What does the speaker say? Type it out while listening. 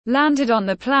Landed on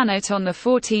the planet on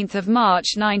 14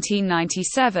 March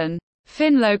 1997,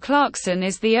 Finlo Clarkson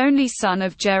is the only son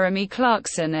of Jeremy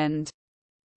Clarkson and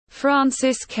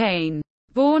Frances Kane.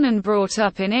 Born and brought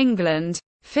up in England,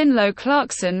 Finlo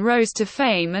Clarkson rose to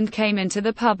fame and came into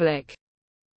the public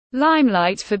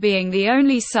limelight for being the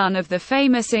only son of the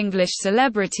famous English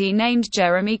celebrity named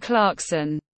Jeremy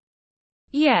Clarkson.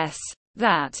 Yes,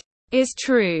 that is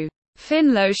true.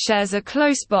 Finlo shares a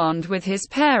close bond with his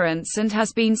parents and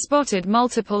has been spotted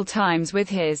multiple times with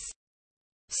his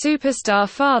superstar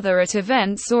father at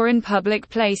events or in public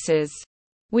places.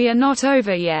 We are not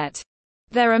over yet.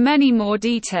 There are many more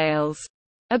details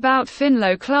about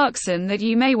Finlo Clarkson that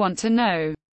you may want to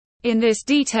know. In this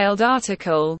detailed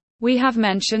article, we have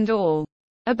mentioned all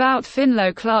about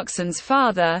Finlo Clarkson's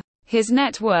father, his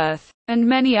net worth, and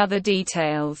many other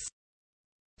details.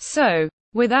 So,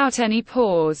 without any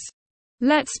pause,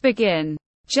 let's begin.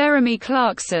 Jeremy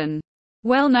Clarkson.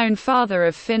 Well-known father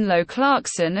of Finlo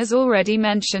Clarkson as already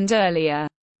mentioned earlier.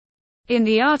 In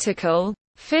the article,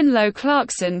 Finlo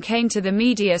Clarkson came to the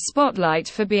media spotlight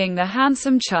for being the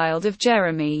handsome child of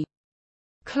Jeremy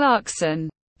Clarkson.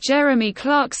 Jeremy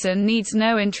Clarkson needs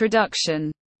no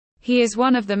introduction. He is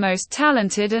one of the most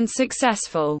talented and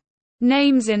successful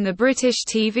names in the British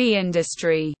TV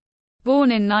industry. Born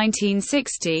in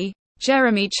 1960,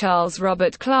 Jeremy Charles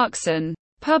Robert Clarkson,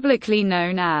 publicly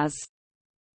known as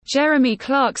Jeremy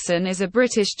Clarkson, is a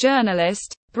British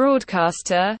journalist,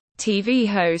 broadcaster, TV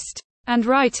host, and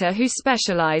writer who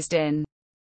specialised in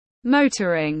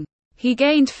motoring. He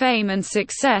gained fame and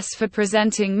success for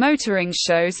presenting motoring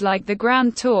shows like the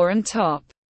Grand Tour and Top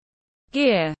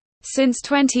Gear. Since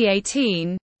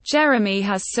 2018, Jeremy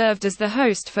has served as the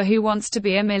host for Who Wants to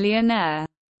Be a Millionaire,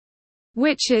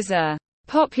 which is a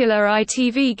popular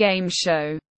ITV game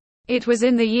show. It was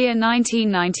in the year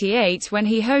 1998 when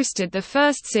he hosted the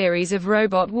first series of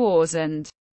Robot Wars, and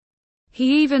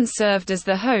he even served as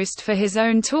the host for his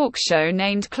own talk show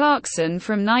named Clarkson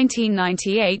from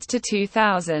 1998 to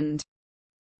 2000.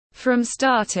 From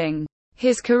starting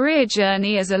his career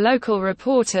journey as a local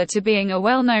reporter to being a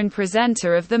well-known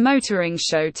presenter of the motoring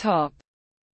show Top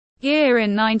Gear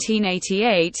in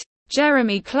 1988,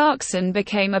 Jeremy Clarkson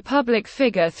became a public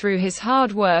figure through his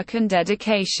hard work and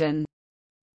dedication.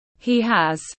 He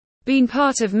has been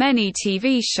part of many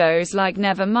TV shows like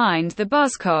Never Mind the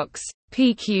Buzzcocks,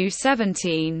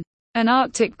 PQ-17, An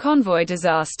Arctic Convoy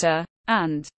Disaster,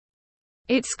 and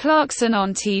It's Clarkson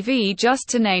on TV, just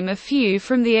to name a few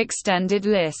from the extended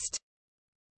list.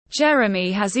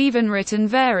 Jeremy has even written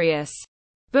various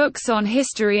books on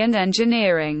history and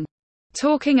engineering.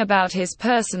 Talking about his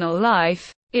personal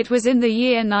life, it was in the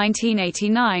year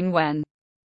 1989 when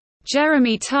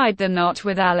Jeremy tied the knot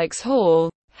with Alex Hall,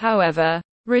 however,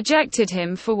 rejected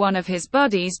him for one of his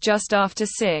buddies just after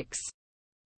 6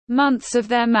 months of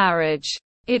their marriage.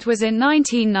 It was in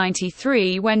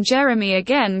 1993 when Jeremy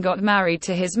again got married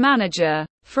to his manager,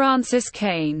 Frances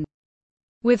Kane,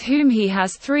 with whom he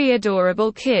has 3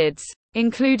 adorable kids,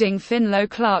 including Finlo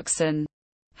Clarkson.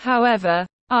 However,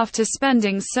 after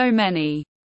spending so many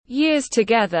years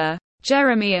together,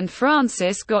 Jeremy and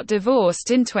Frances got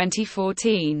divorced in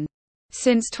 2014.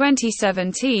 Since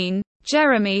 2017,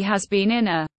 Jeremy has been in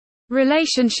a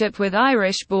relationship with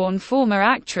Irish-born former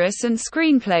actress and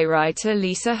screenplay writer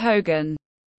Lisa Hogan.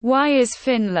 Why is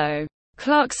Finlo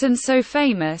Clarkson so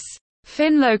famous?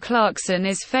 Finlo Clarkson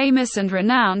is famous and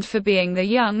renowned for being the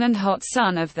young and hot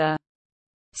son of the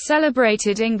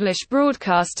celebrated English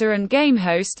broadcaster and game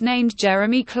host named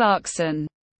Jeremy Clarkson.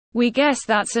 We guess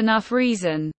that's enough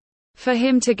reason for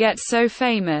him to get so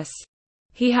famous.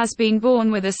 He has been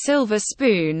born with a silver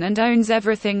spoon and owns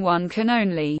everything one can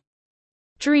only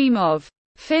dream of.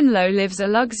 Finlo lives a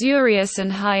luxurious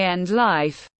and high-end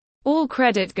life. All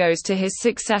credit goes to his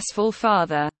successful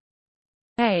father.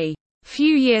 A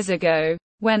few years ago,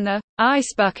 when the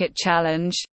Ice Bucket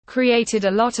Challenge created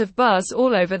a lot of buzz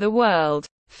all over the world,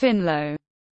 Finlo,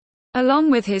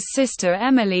 along with his sister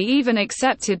Emily, even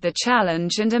accepted the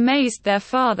challenge and amazed their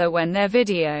father when their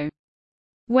video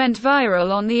went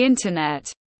viral on the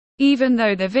internet. Even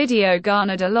though the video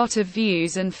garnered a lot of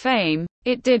views and fame,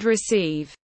 it did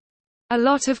receive a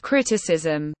lot of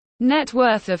criticism. Net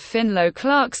worth of Finlo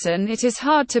Clarkson. It is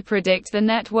hard to predict the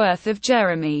net worth of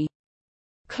Jeremy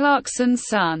Clarkson's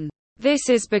son. This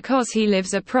is because he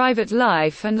lives a private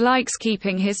life and likes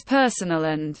keeping his personal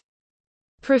and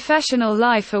professional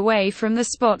life away from the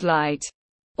spotlight.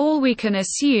 All we can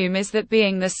assume is that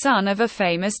being the son of a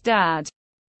famous dad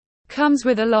comes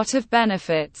with a lot of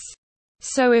benefits.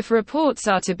 So if reports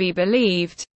are to be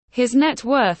believed, his net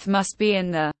worth must be in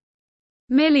the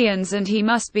millions, and he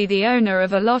must be the owner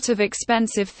of a lot of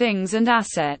expensive things and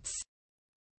assets.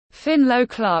 Finlo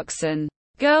Clarkson.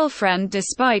 Girlfriend.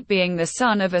 Despite being the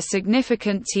son of a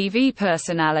significant TV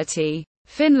personality,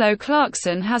 Finlo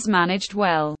Clarkson has managed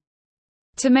well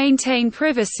to maintain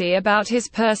privacy about his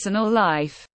personal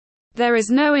life. There is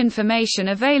no information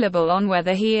available on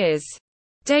whether he is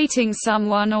dating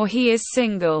someone or he is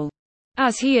single.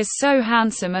 As he is so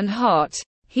handsome and hot,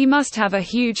 he must have a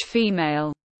huge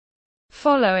female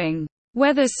following.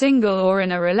 Whether single or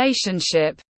in a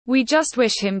relationship, we just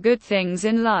wish him good things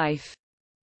in life.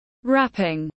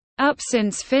 Wrapping up.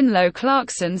 Since Finlo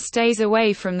Clarkson stays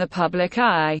away from the public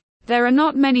eye, there are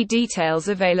not many details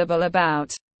available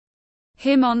about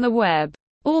him on the web.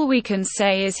 All we can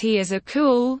say is he is a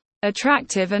cool,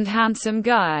 attractive and handsome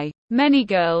guy many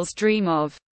girls dream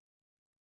of.